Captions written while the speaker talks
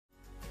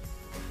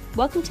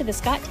Welcome to the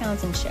Scott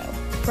Townsend Show,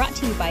 brought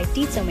to you by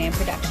Dietzo Man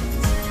Productions.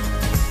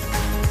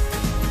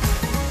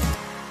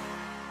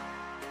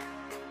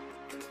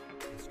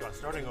 Scott,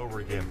 starting over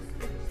again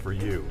for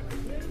you.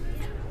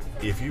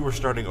 If you were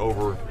starting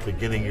over,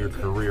 beginning your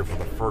career for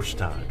the first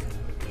time,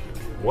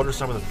 what are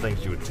some of the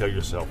things you would tell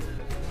yourself?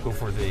 Go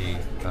for the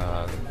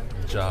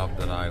job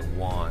that I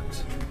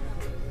want.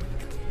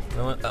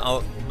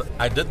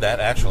 I did that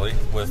actually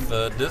with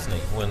Disney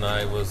when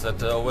I was at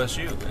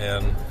OSU,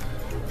 and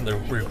the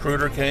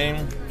recruiter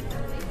came.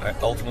 I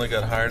ultimately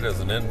got hired as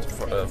for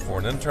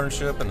an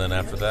internship, and then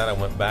after that I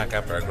went back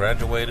after I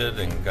graduated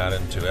and got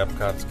into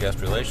Epcot's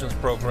guest relations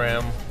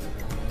program,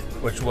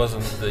 which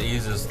wasn't the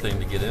easiest thing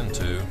to get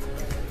into.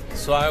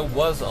 So I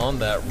was on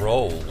that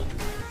roll.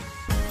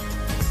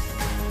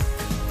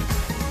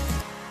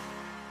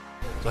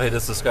 So hey,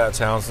 this is Scott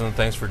Townsend.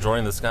 Thanks for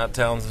joining the Scott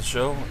Townsend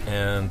Show.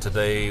 And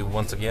today,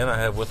 once again, I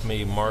have with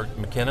me Mark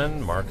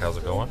McKinnon. Mark, how's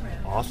it going?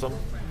 Awesome.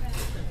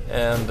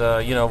 And,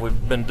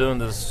 we've been doing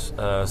this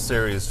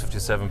series,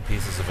 57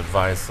 Pieces of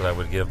Advice that I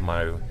would give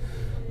my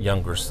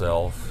younger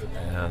self.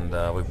 And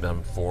we've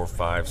done 4,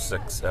 5,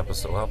 6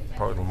 episodes, well,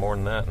 probably more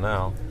than that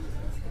now.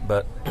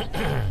 But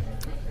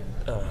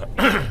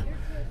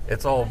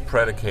it's all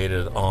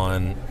predicated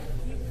on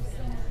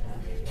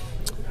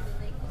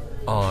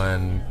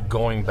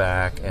going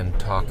back and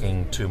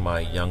talking to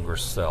my younger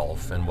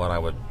self and what I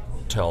would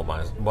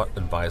what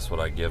advice would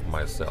I give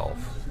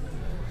myself.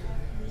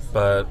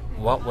 But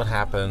what would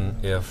happen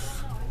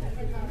if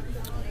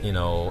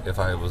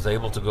I was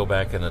able to go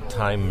back in a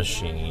time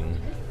machine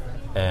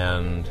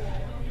and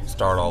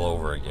start all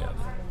over again?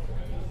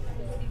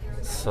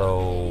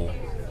 So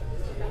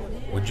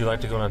would you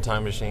like to go in a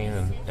time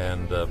machine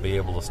and be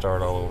able to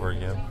start all over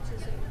again?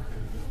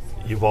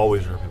 You've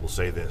always heard people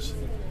say this.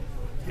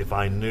 If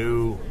I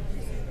knew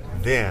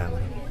then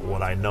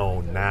what I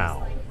know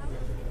now,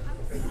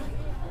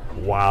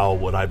 wow,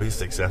 would I be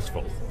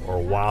successful? Or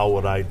wow,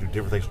 would I do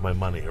different things with my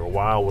money? Or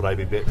wow, would I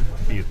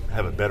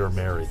have a better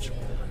marriage?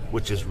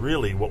 Which is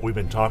really what we've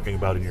been talking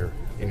about in your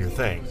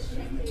thing,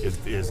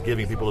 is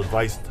giving people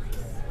advice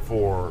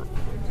for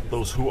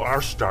those who are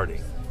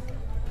starting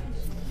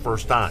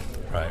first time.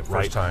 Right,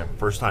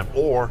 First time,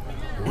 or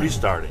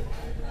restarting.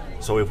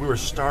 So if we were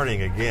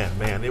starting again,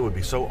 man, it would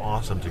be so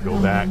awesome to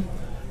go back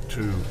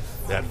to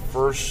that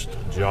first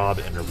job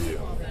interview,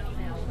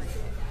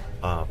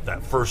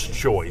 that first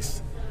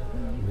choice.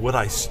 Would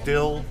I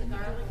still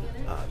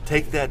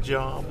take that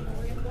job?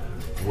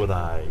 Would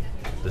I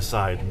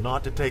decide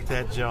not to take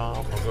that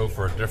job? Or go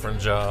for a different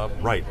job?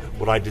 Right.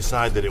 Would I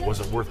decide that it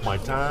wasn't worth my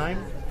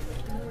time?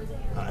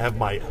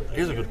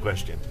 Here's a good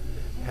question.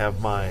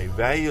 Have my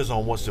values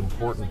on what's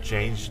important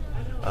changed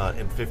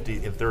in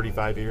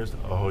 35 years?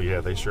 Oh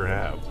yeah, they sure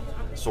have.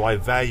 So I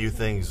value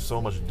things so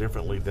much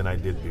differently than I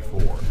did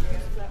before.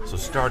 So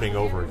starting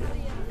over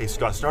again. Hey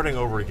Scott, starting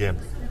over again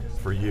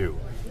for you.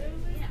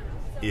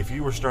 If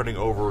you were starting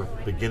over,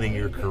 beginning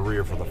your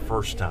career for the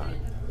first time,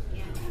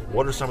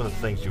 what are some of the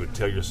things you would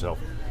tell yourself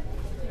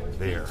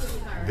then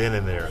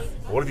and there?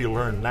 What have you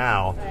learned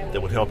now that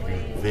would help you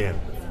then?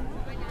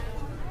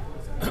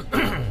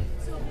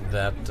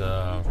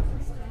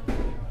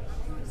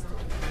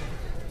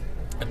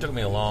 It took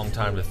me a long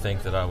time to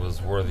think that I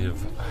was worthy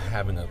of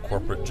having a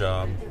corporate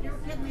job.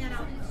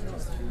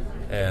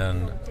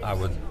 And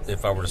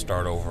if I were to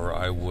start over,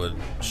 I would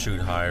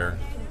shoot higher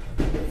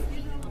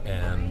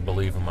and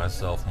believe in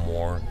myself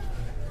more,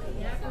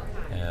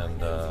 and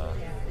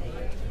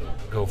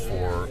go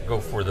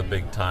for the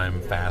big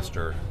time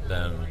faster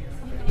than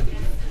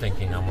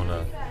thinking I'm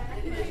gonna.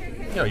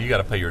 You got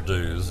to pay your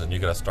dues and you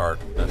got to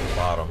start at the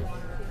bottom.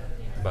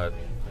 But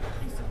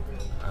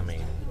I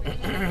mean,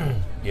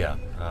 yeah,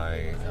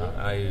 I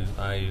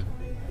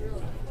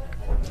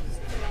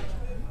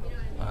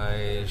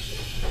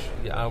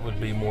would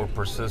be more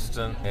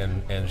persistent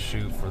and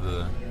shoot for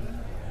the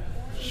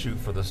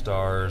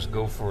stars.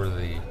 Go for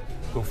the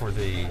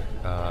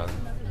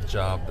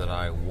job that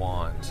I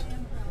want.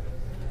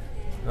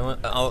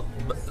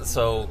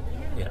 So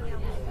yeah,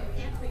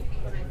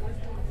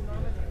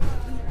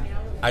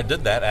 I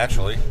did that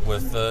actually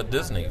with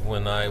Disney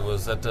when I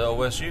was at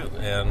OSU,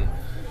 and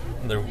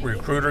the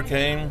recruiter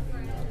came.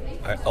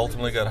 I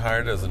ultimately got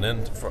hired as for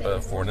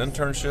an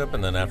internship,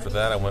 and then after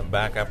that I went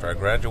back after I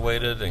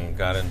graduated and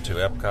got into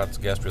Epcot's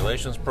guest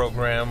relations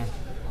program,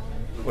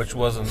 which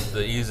wasn't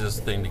the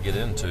easiest thing to get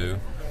into.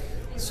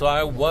 So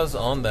I was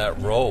on that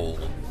roll,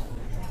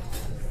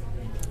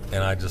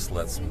 and I just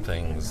let some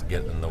things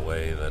get in the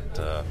way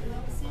that...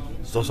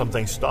 So some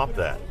things stopped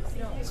that.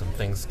 Some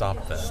things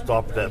stopped that.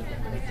 Stopped that.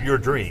 Your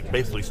dream.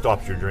 Basically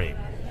stopped your dream.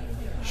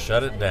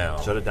 Shut it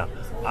down. Shut it down.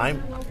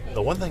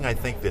 The one thing I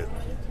think that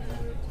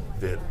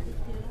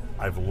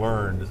I've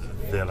learned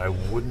that I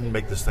wouldn't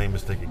make the same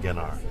mistake again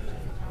are,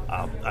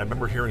 I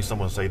remember hearing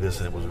someone say this,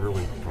 and it was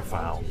really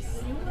profound.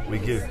 We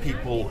give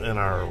people in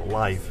our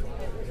life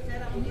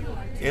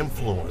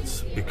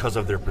influence because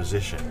of their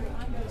position.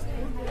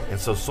 And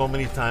so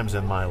many times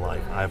in my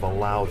life, I've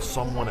allowed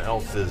someone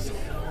else's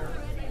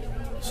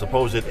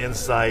supposed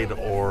insight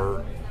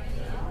or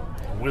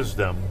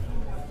wisdom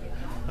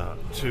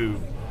to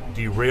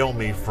derail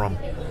me from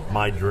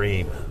my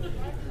dream,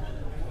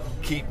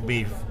 keep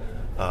me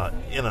on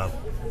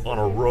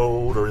a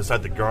road or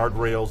inside the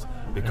guardrails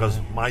because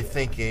my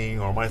thinking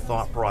or my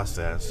thought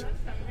process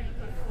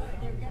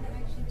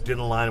didn't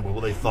align with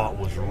what they thought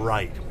was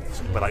right.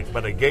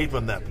 But I gave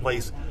them that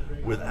place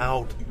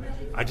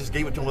I just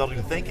gave it to them without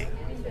even thinking.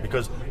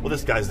 Because, well,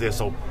 this guy's this,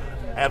 so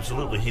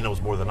absolutely he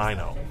knows more than I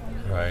know.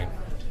 Right.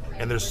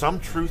 And there's some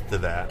truth to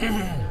that,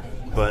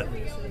 but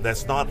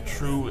that's not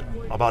true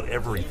about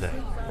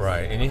everything.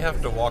 Right. And you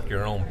have to walk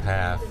your own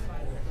path,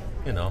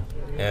 and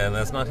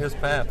that's not his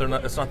path.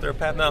 It's not their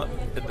path. Now,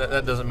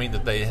 that doesn't mean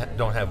that they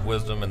don't have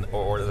wisdom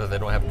or that they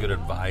don't have good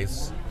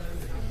advice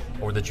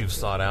or that you've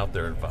sought out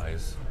their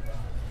advice.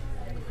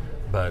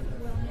 But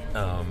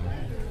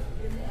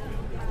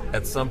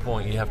at some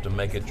point you have to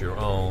make it your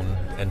own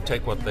and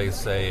take what they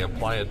say,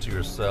 apply it to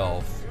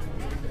yourself,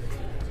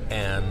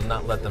 and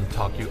not let them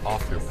talk you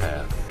off your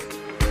path.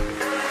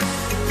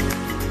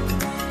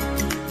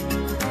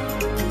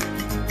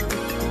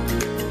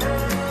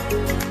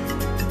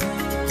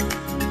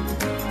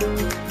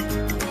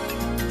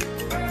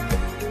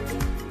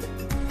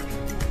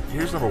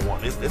 Here's number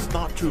one. It's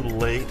not too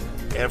late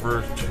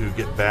ever to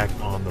get back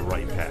on the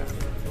right path.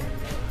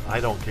 I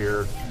don't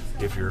care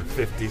if you're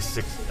 50,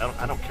 60,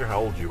 I don't care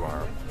how old you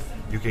are.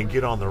 You can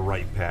get on the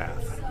right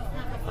path.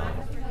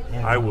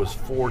 I was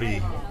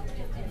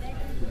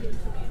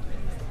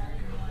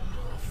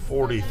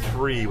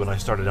 43 when I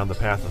started down the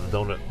path of the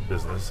donut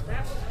business.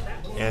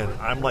 And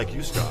I'm like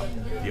you, Scott.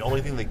 The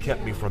only thing that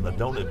kept me from the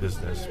donut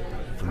business,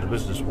 from the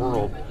business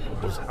world,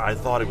 was I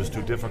thought it was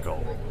too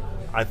difficult.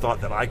 I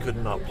thought that I could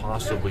not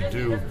possibly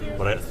do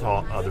what I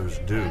thought others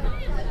do.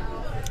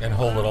 And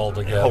hold it all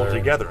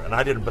together. And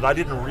I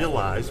didn't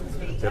realize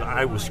that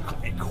I was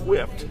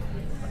equipped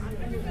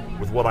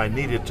with what I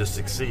needed to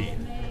succeed.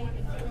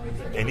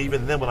 And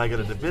even then, when I got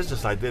into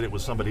business, I did it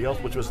with somebody else,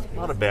 which was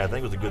not a bad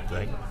thing, it was a good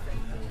thing.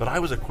 But I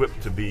was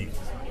equipped to be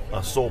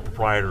a sole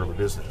proprietor of a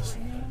business.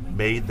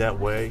 Made that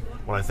way.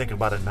 When I think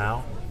about it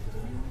now,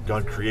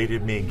 God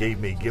created me and gave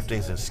me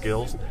giftings and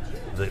skills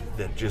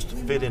that just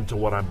fit into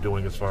what I'm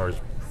doing as far as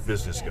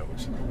business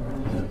goes.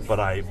 But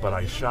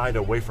I shied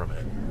away from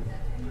it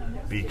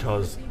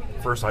because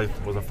first I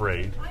was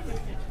afraid.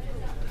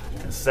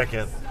 And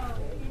second,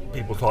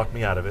 people talked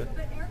me out of it.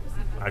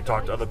 I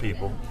talked to other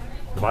people.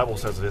 The Bible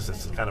says this,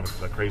 it's kind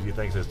of a crazy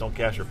thing. It says, don't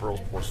cast your pearls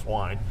before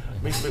swine.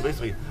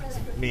 Basically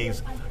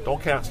means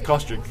don't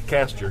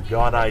cast your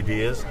God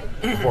ideas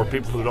before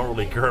people who don't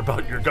really care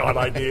about your God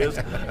ideas,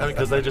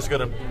 because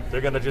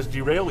they're gonna just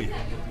derail you.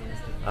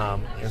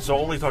 And so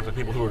only talk to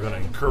people who are going to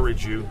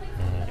encourage you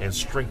and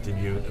strengthen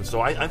you. And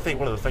so I think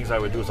one of the things I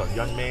would do as a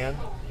young man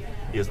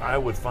is I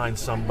would find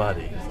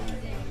somebody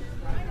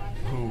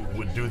who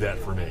would do that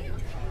for me.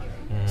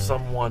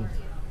 Someone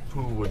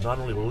who would not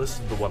only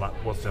listen to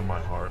what's in my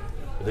heart,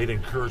 but they'd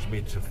encourage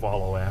me to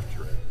follow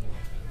after it.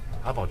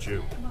 How about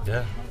you?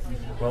 Yeah.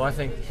 Well, I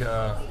think,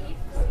 there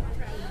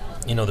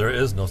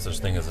is no such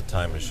thing as a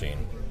time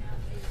machine.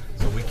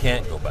 So we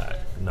can't go back.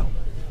 No.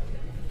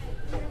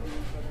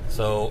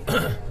 So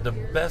the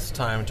best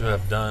time to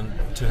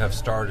have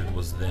started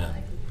was then.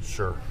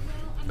 Sure.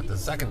 But the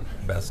second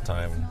best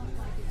time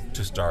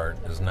to start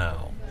is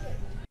now.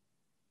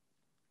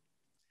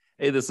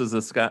 Hey, this is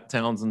the Scott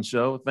Townsend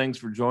Show. Thanks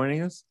for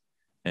joining us,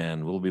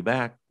 and we'll be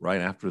back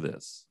right after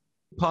this.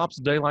 Pop's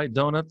Daylight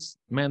Donuts,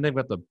 man, they've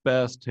got the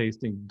best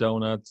tasting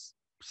donuts,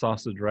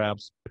 sausage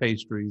wraps,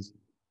 pastries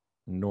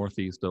in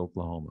Northeast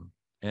Oklahoma.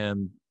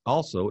 And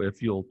also,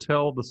 if you'll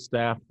tell the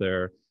staff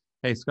there,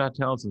 hey, Scott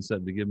Townsend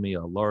said to give me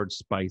a large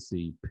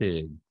spicy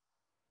pig,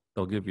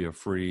 they'll give you a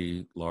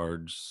free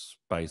large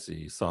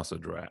spicy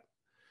sausage wrap.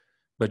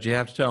 But you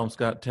have to tell them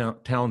Scott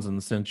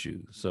Townsend sent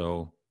you.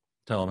 So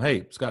tell them,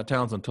 hey, Scott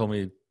Townsend told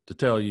me to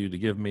tell you to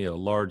give me a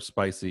large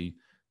spicy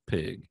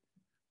pig.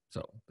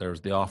 So there's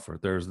the offer.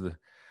 There's the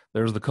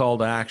call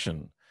to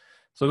action.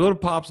 So go to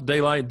Pop's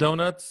Daylight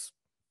Donuts.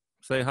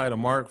 Say hi to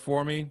Mark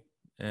for me.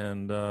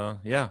 And go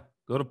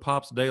to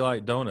Pop's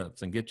Daylight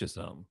Donuts and get you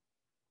some.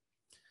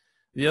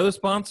 The other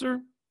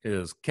sponsor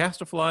is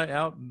Castafly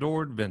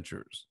Outdoor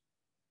Adventures.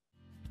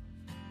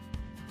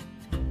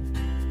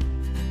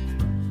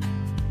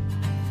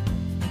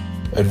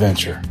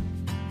 Adventure.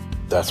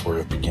 That's where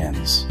it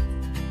begins.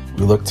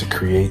 We look to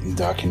create and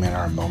document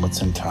our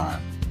moments in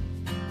time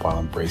while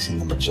embracing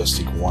the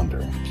majestic wonder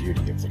and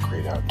beauty of the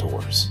great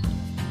outdoors.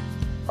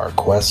 Our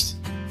quest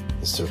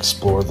is to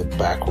explore the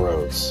back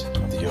roads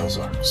of the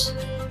Ozarks,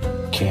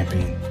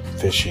 camping,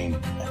 fishing,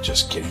 and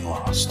just getting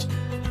lost.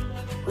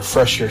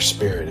 Refresh your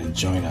spirit and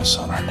join us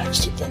on our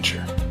next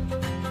adventure.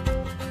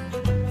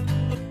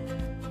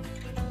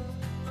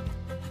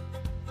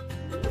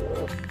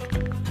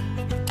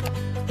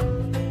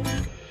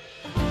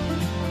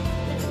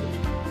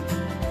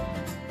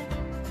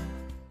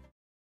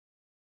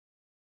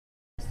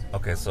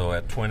 Okay, so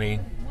at 20,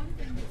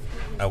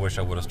 I wish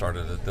I would have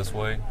started it this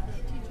way,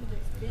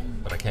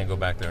 but I can't go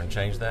back there and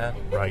change that.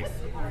 Right.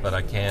 But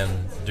I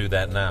can do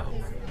that now.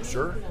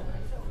 Sure.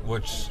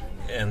 Which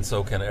and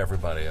so can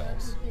everybody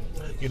else.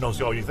 You know,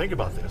 so you think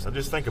about this.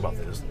 Just think about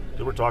this.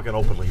 We're talking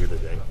openly here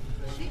today.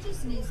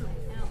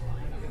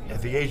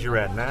 At the age you're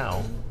at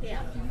now,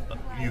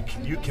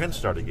 you can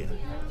start again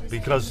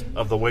because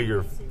of the way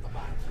your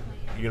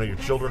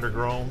children are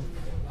grown.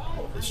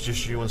 It's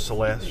just you and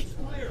Celeste.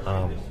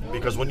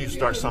 Because when you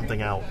start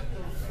something out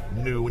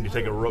new, when you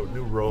take a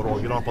new road, or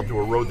you don't have to do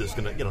a road that's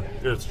going to,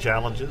 there's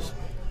challenges,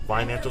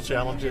 financial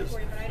challenges,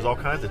 there's all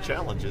kinds of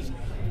challenges,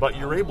 but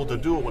you're able to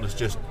do it when it's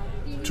just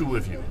two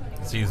of you.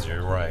 It's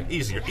easier, right?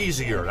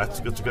 Easier.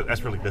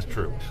 That's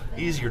true.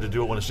 Easier to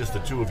do it when it's just the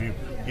two of you.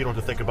 You don't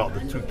have to think about the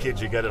two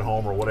kids you get at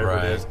home or whatever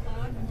it is.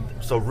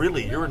 So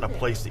really, you're in a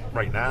place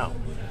right now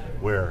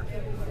where,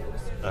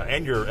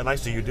 and I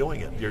see you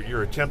doing it.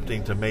 You're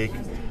attempting to make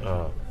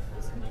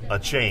a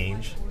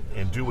change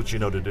and do what you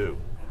know to do.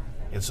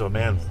 And so,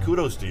 man,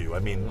 kudos to you. I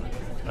mean,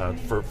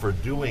 for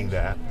doing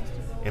that.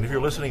 And if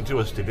you're listening to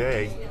us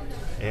today,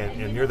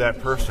 and you're that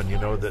person,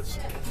 that's,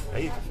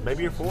 hey,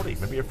 maybe you're 40,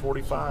 maybe you're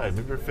 45,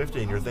 maybe you're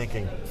 50, and you're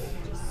thinking,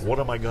 what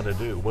am I going to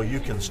do? Well, you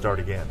can start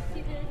again.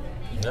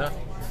 Yeah.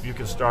 You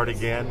can start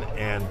again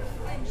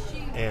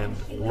and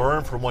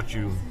learn from what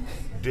you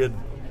did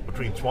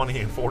between 20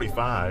 and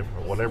 45,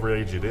 or whatever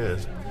age it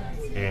is,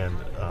 and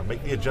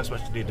make the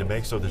adjustments you need to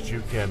make so that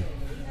you can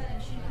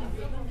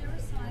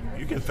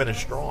finish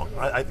strong.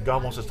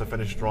 God wants us to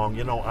finish strong.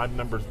 I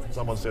remember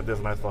someone said this,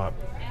 and I thought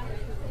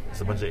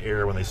it's a bunch of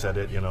air when they said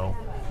it. Do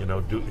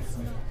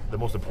the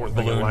most important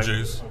thing in life. Balloon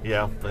juice.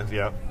 Yeah.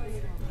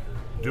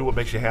 Do what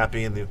makes you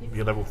happy, and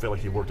you'll never feel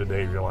like you worked a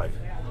day of your life.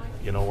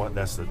 You know what?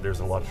 There's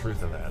a lot of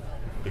truth in that,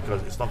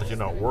 because it's not that you're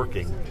not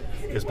working,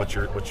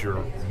 but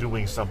you're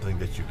doing something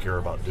that you care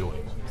about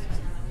doing,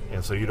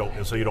 and so you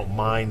don't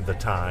mind the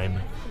time,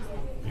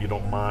 you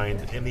don't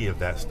mind any of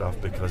that stuff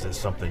because it's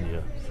something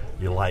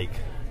you like.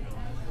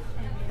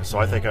 And so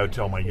I think I would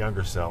tell my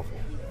younger self,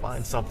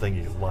 find something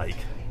you like.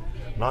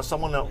 Not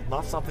something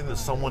that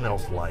someone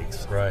else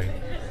likes. Right.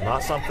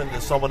 Not something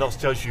that someone else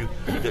tells you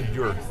that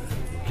you're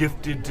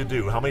gifted to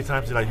do. How many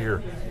times did I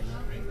hear,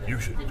 you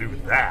should do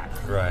that?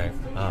 Right.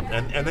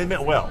 And they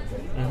meant well.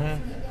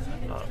 Mm-hmm.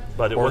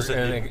 But it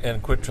wasn't.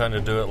 And quit trying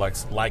to do it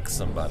like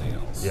somebody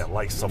else. Yeah,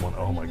 like someone.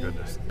 Oh my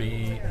goodness.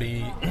 Be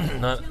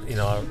not.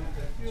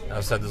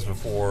 I've said this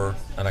before,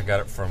 and I got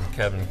it from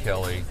Kevin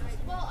Kelly,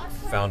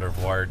 founder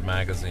of Wired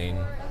magazine.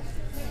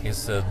 He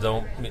said,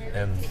 "Don't,"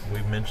 and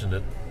we mentioned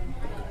it.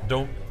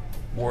 Don't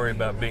worry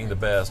about being the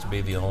best,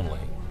 be the only.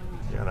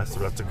 Yeah,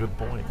 that's a good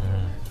point.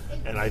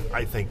 Mm-hmm. And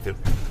I think that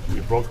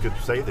we both could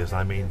say this.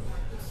 I mean,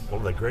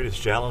 one of the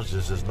greatest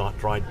challenges is not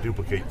trying to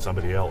duplicate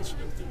somebody else.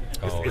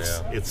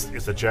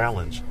 It's a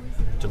challenge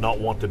to not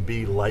want to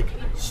be like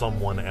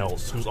someone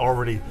else who's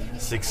already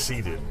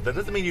succeeded. That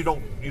doesn't mean you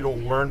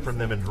don't learn from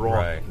them and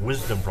draw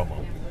wisdom from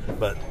them.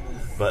 But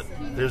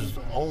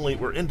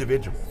we're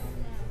individual.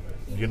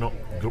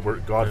 We're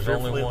God There's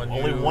fearfully,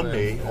 only one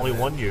me, only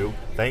one you.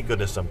 Thank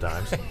goodness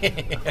sometimes.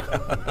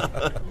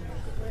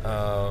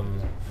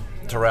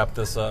 To wrap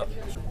this up,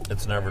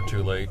 it's never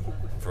too late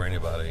for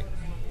anybody.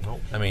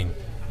 Nope. I mean,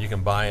 you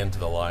can buy into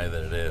the lie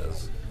that it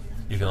is.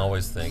 You can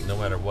always think, no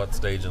matter what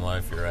stage in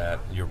life you're at,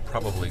 you're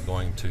probably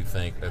going to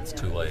think it's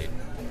too late.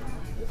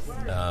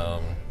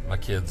 My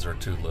kids are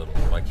too little.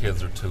 My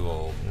kids are too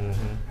old.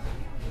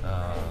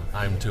 Mm-hmm.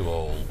 I'm too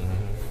old.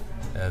 Mm-hmm.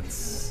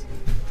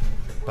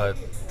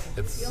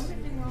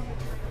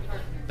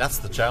 That's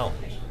the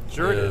challenge.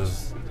 Sure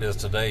is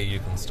today you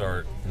can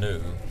start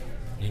new.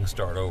 You can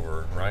start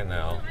over right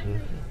now. Mm-hmm.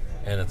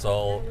 And it's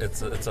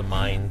a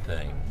mind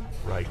thing.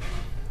 Right.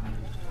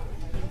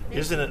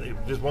 Isn't it,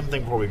 just one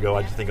thing before we go,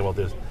 I just think about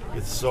this.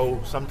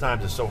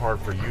 Sometimes it's so hard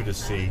for you to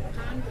see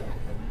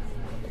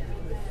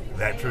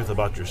that truth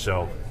about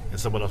yourself, and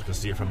someone else can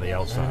see it from the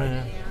outside.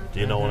 Mm-hmm. Do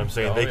you know what I'm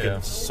saying? They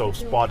can so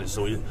spot it.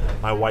 So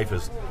my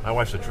wife's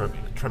a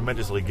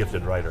tremendously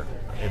gifted writer,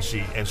 and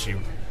she's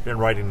been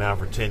writing now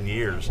for 10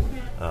 years.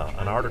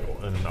 An article.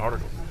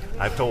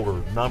 I've told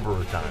her a number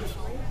of times,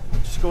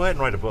 just go ahead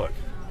and write a book.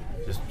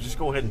 Just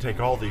go ahead and take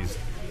all these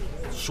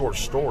short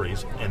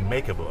stories and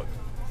make a book.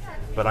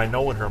 But I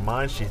know in her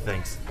mind she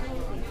thinks,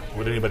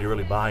 would anybody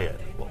really buy it?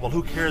 Well,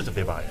 who cares if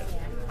they buy it?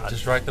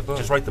 Just write the book.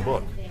 Just write the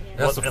book.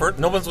 That's the first.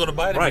 No one's going to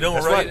buy it if you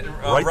don't write it.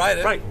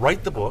 Right.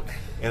 Write the book,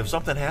 and if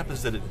something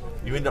happens that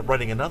you end up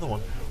writing another one,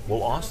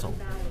 well, awesome.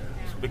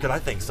 Because I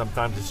think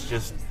sometimes it's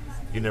just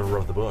you never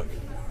wrote the book,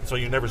 so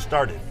you never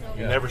started.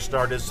 You never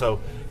started,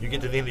 so you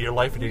get to the end of your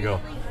life and you go,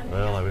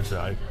 well, I wish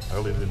I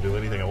really didn't do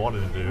anything I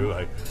wanted to do.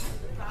 I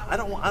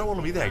don't want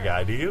to be that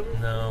guy. Do you?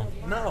 No,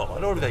 I don't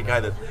want to be that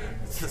guy that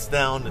sits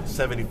down at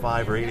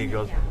 75 or 80 and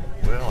goes,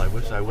 well, I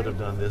wish I would have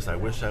done this. I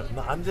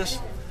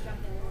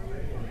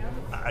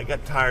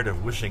got tired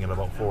of wishing at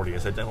about 40. I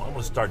said, I'm going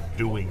to start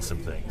doing some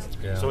things.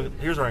 Yeah. So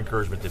here's our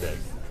encouragement today.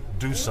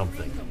 Do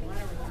something.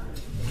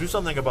 Do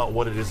something about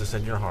what it is that's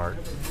in your heart.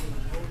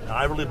 And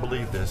I really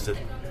believe this, that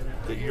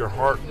your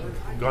heart,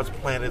 God's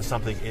planted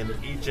something in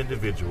each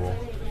individual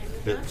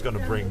that's going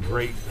to bring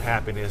great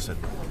happiness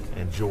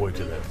and joy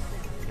to them.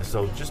 And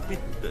so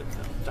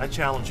I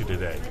challenge you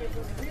today.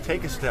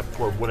 Take a step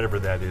toward whatever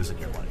that is in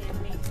your life.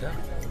 Yeah.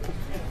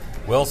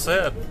 Well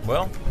said.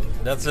 Well,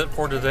 that's it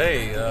for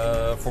today.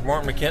 For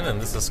Mark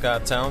McKinnon, this is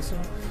Scott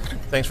Townsend.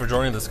 Thanks for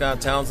joining the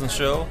Scott Townsend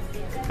Show.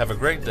 Have a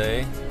great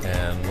day,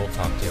 and we'll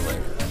talk to you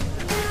later.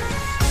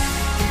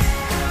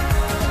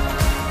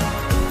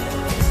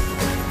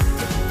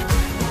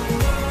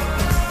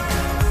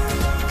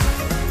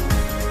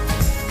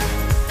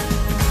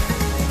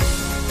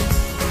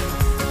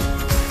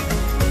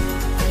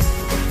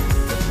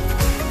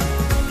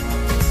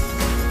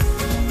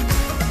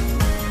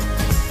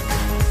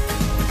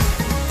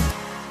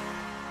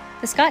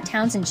 The Scott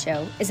Townsend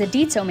Show is a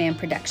Deetso Man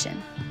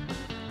production.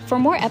 For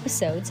more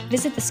episodes,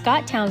 visit the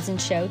Scott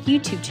Townsend Show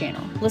YouTube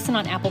channel, listen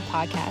on Apple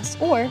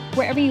Podcasts, or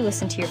wherever you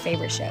listen to your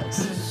favorite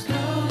shows. The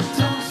Scott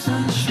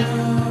Townsend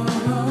Show.